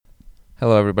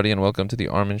Hello, everybody, and welcome to the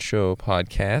Armin Show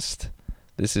podcast.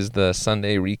 This is the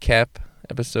Sunday recap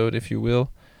episode, if you will,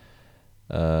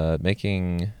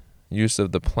 making use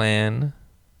of the plan,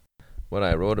 what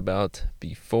I wrote about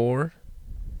before,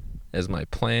 as my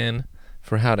plan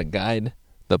for how to guide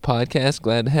the podcast.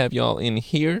 Glad to have y'all in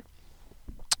here.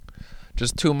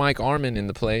 Just two mic Armin in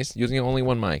the place, using only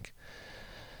one mic,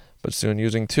 but soon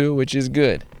using two, which is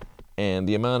good. And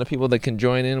the amount of people that can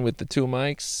join in with the two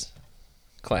mics,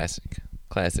 classic,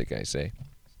 I say.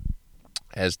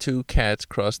 As two cats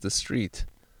cross the street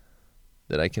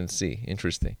that I can see.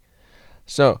 Interesting.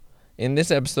 So, in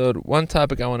this episode, one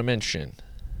topic I want to mention.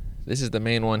 This is the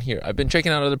main one here. I've been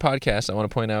checking out other podcasts I want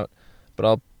to point out, but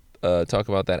I'll talk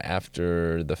about that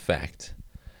after the fact.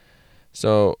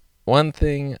 So, one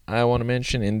thing I want to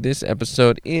mention in this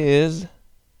episode is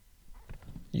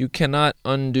you cannot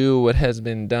undo what has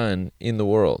been done in the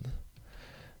world.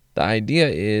 The idea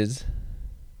is,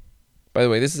 by the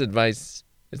way, this is advice.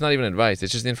 It's not even advice.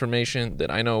 It's just information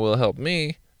that I know will help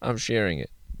me. I'm sharing it.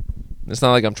 It's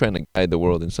not like I'm trying to guide the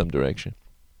world in some direction.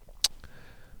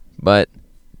 But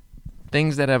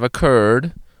things that have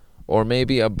occurred, or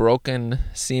maybe a broken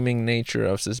seeming nature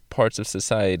of parts of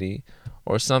society,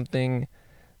 or something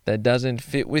that doesn't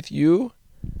fit with you,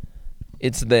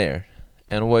 it's there.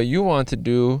 And what you want to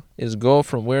do is go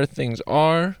from where things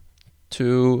are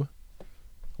to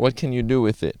what can you do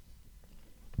with it.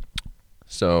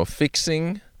 So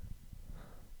fixing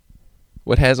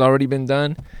what has already been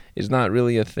done is not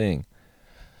really a thing.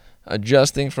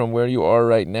 Adjusting from where you are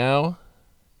right now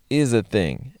is a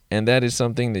thing. And that is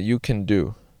something that you can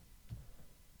do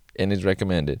and is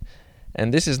recommended.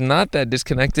 And this is not that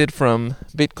disconnected from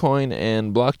Bitcoin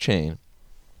and blockchain,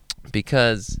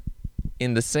 because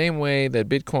in the same way that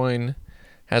Bitcoin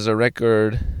has a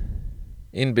record,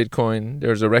 in Bitcoin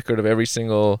there's a record of every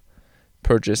single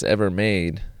purchase ever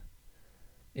made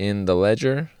in the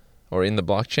ledger or in the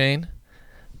blockchain.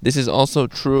 This is also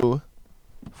true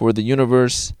for the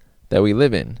universe that we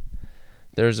live in.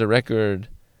 There's a record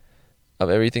of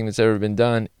everything that's ever been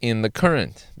done in the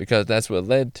current, because that's what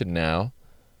led to now.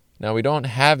 Now, we don't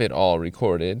have it all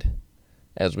recorded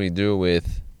as we do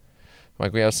with,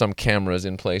 like, we have some cameras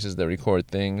in places that record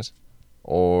things,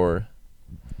 or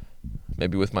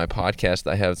maybe with my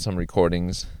podcast I have some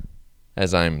recordings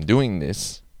as I'm doing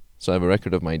this, so I have a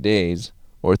record of my days,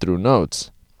 or through notes.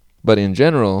 But in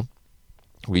general,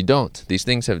 we don't. These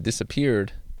things have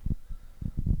disappeared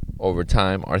over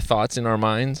time. Our thoughts in our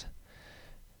minds,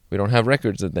 we don't have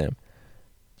records of them.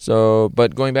 So,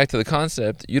 but going back to the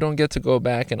concept, you don't get to go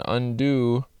back and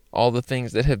undo all the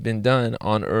things that have been done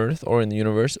on Earth or in the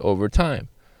universe over time.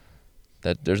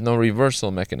 That there's no reversal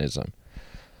mechanism.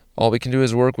 All we can do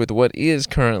is work with what is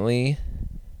currently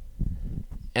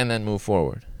and then move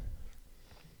forward.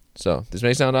 So, this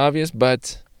may sound obvious,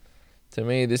 but to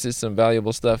me, this is some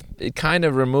valuable stuff. It kind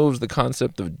of removes the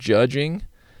concept of judging,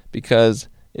 because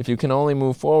if you can only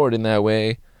move forward in that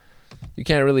way, you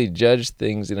can't really judge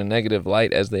things in a negative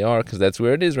light as they are, because that's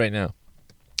where it is right now.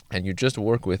 And you just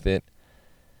work with it.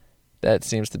 That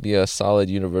seems to be a solid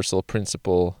universal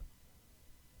principle.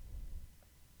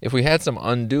 If we had some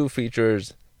undo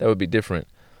features, that would be different.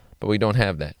 But we don't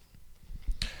have that.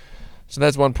 So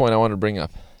that's one point I want to bring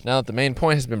up. Now that the main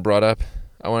point has been brought up,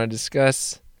 I want to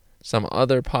discuss some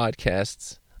other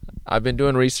podcasts. I've been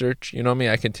doing research. You know me,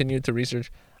 I continue to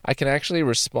research. I can actually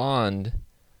respond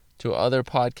to other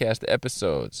podcast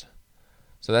episodes.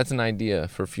 So that's an idea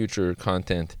for future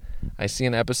content. I see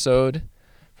an episode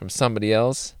from somebody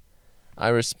else, I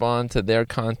respond to their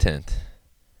content,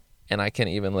 and I can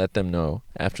even let them know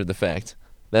after the fact.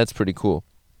 That's pretty cool.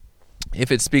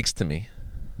 If it speaks to me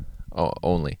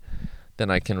only,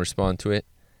 then I can respond to it.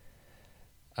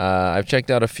 I've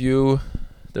checked out a few.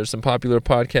 There's some popular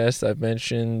podcasts I've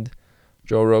mentioned.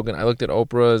 Joe Rogan. I looked at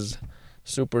Oprah's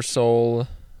SuperSoul,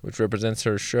 which represents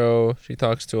her show. She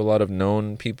talks to a lot of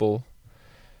known people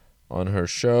on her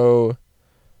show.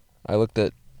 I looked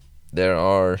at,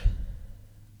 there's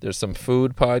some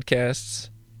food podcasts.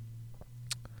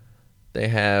 They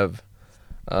have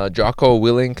Jocko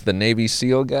Willink, the Navy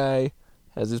SEAL guy,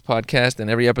 has his podcast, and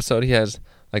every episode he has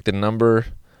like the number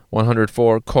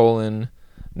 104 :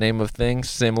 name of things,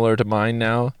 similar to mine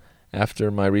now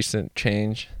after my recent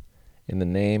change in the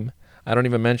name. I don't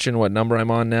even mention what number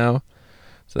I'm on now.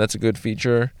 So that's a good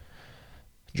feature.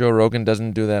 Joe Rogan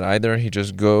doesn't do that either. He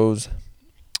just goes.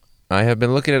 I have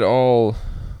been looking at all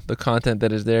the content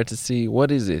that is there to see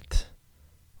what is it?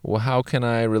 Well, how can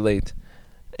I relate?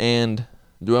 And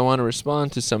do I want to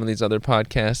respond to some of these other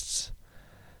podcasts?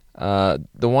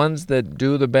 The ones that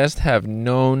do the best have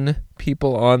known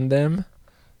people on them.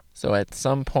 So at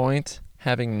some point,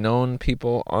 having known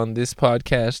people on this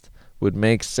podcast would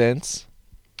make sense.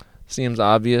 Seems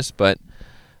obvious, but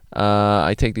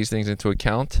I take these things into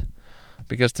account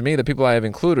because to me, the people I have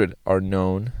included are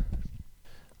known.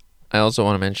 I also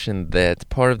want to mention that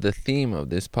part of the theme of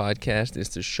this podcast is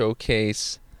to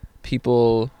showcase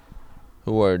people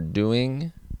who are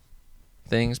doing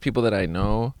things, people that I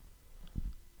know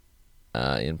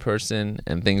in person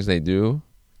and things they do,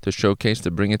 to showcase,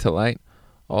 to bring it to light.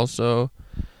 Also,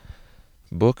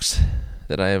 books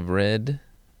that I have read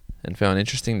and found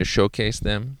interesting, to showcase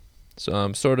them. So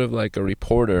I'm sort of like a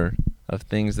reporter of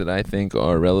things that I think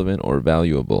are relevant or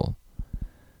valuable.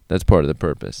 That's part of the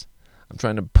purpose. I'm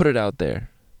trying to put it out there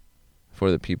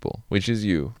for the people, which is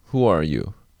you. Who are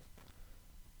you?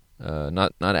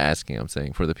 Not asking, I'm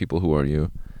saying for the people, who are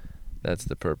you? That's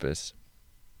the purpose.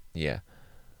 Yeah.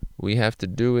 We have to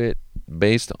do it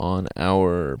based on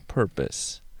our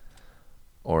purpose,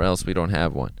 or else we don't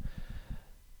have one.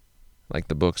 Like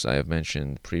the books I have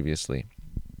mentioned previously.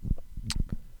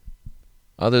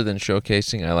 Other than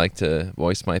showcasing, I like to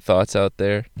voice my thoughts out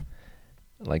there,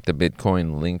 like the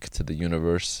Bitcoin link to the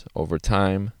universe over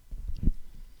time.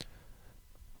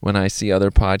 When I see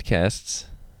other podcasts,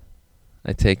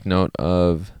 I take note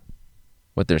of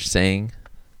what they're saying,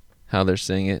 how they're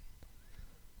saying it.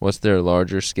 What's their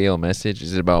larger scale message?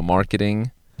 Is it about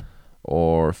marketing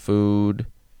or food?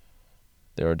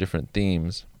 There are different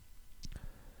themes.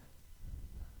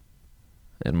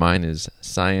 And mine is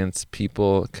science,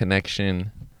 people,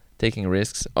 connection, taking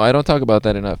risks. Oh, I don't talk about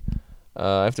that enough.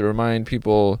 I have to remind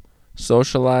people,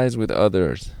 socialize with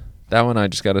others. That one I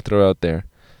just got to throw out there.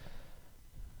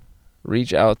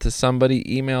 Reach out to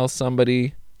somebody, email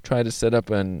somebody, try to set up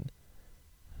a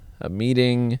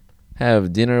meeting,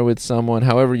 have dinner with someone,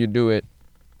 however you do it.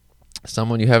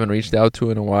 Someone you haven't reached out to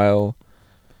in a while.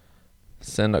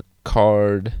 Send a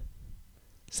card.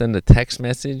 Send a text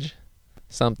message.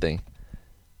 Something.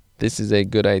 This is a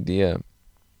good idea.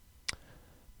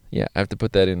 Yeah, I have to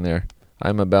put that in there.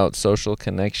 I'm about social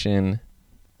connection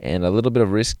and a little bit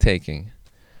of risk taking.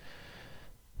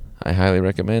 I highly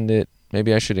recommend it.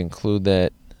 Maybe I should include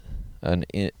that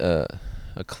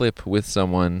a clip with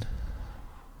someone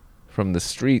from the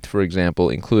street, for example,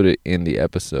 include it in the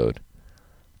episode.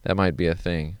 That might be a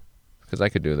thing, because I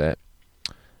could do that.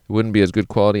 It wouldn't be as good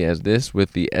quality as this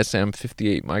with the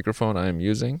SM58 microphone I'm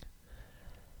using,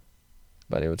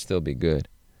 but it would still be good.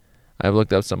 I've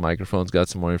looked up some microphones, got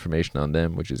some more information on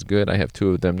them, which is good. I have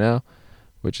 2 of them now,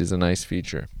 which is a nice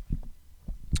feature.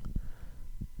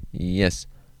 Yes.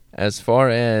 As far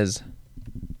as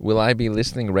will I be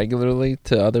listening regularly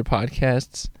to other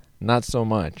podcasts? Not so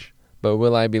much. But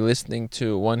will I be listening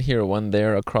to one here, one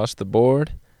there across the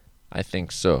board? I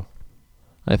think so.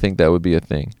 I think that would be a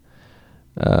thing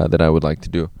that I would like to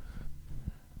do.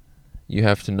 You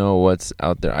have to know what's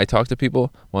out there. I talked to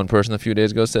people. One person a few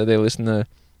days ago said they listen to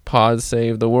Pod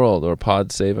Save the World or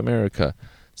Pod Save America.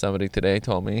 Somebody today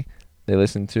told me they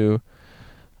listen to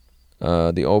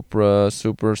the Oprah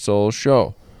SuperSoul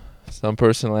show. Some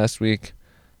person last week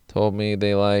told me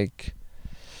they like,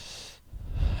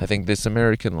 I think, This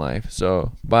American Life.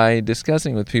 So by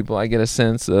discussing with people, I get a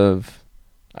sense of,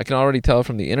 I can already tell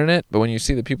from the internet, but when you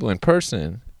see the people in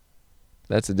person,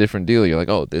 that's a different deal. You're like,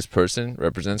 oh, this person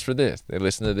represents for this. They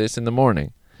listen to this in the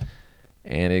morning,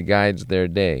 and it guides their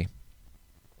day.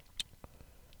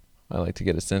 I like to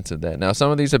get a sense of that. Now,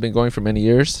 some of these have been going for many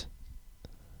years,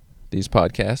 these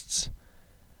podcasts,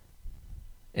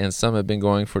 and some have been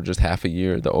going for just half a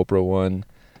year. The Oprah one,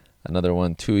 another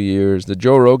one 2 years. The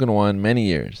Joe Rogan one, many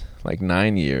years, like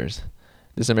 9 years.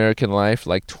 This American Life,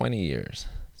 like 20 years.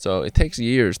 So it takes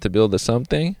years to build a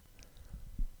something.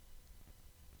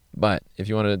 But if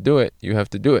you want to do it, you have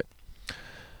to do it.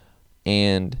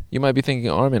 And you might be thinking,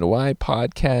 Armin, why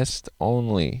podcast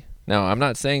only? Now, I'm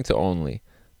not saying to only,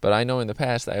 but I know in the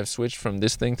past I have switched from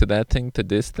this thing to that thing to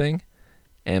this thing.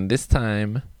 And this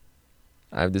time,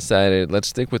 I've decided, let's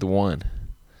stick with one.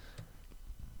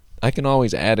 I can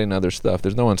always add in other stuff.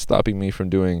 There's no one stopping me from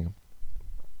doing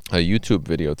a YouTube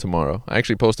video tomorrow. I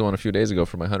actually posted one a few days ago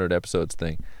for my 100 episodes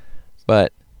thing.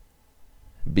 But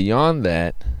beyond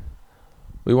that,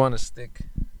 we want to stick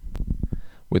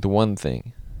with one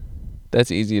thing.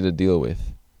 That's easy to deal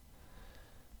with.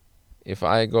 If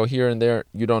I go here and there,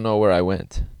 you don't know where I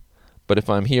went. But if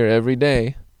I'm here every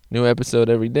day, new episode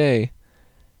every day,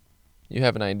 you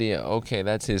have an idea. Okay,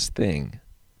 that's his thing.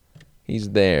 He's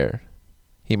there.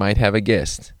 He might have a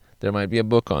guest. There might be a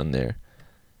book on there.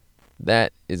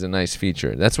 That is a nice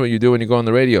feature. That's what you do when you go on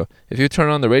the radio. If you turn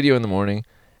on the radio in the morning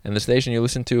and the station you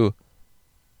listen to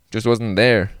just wasn't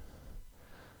there,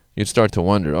 you'd start to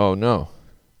wonder, oh no,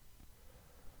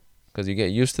 because you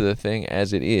get used to the thing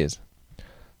as it is.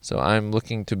 So I'm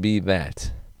looking to be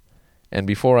that. And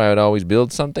before, I would always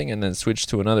build something and then switch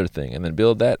to another thing, and then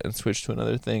build that and switch to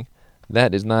another thing.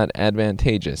 That is not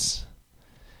advantageous.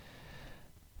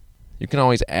 You can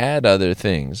always add other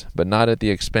things, but not at the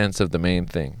expense of the main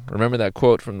thing. Remember that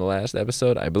quote from the last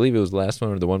episode? I believe it was the last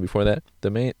one or the one before that. The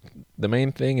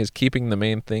main thing is keeping the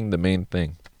main thing the main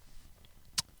thing.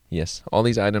 Yes, all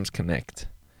these items connect.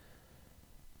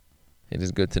 It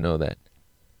is good to know that.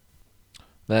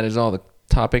 That is all the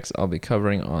topics I'll be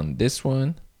covering on this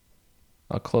one.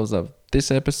 I'll close up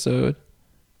this episode,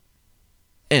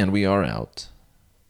 and we are out.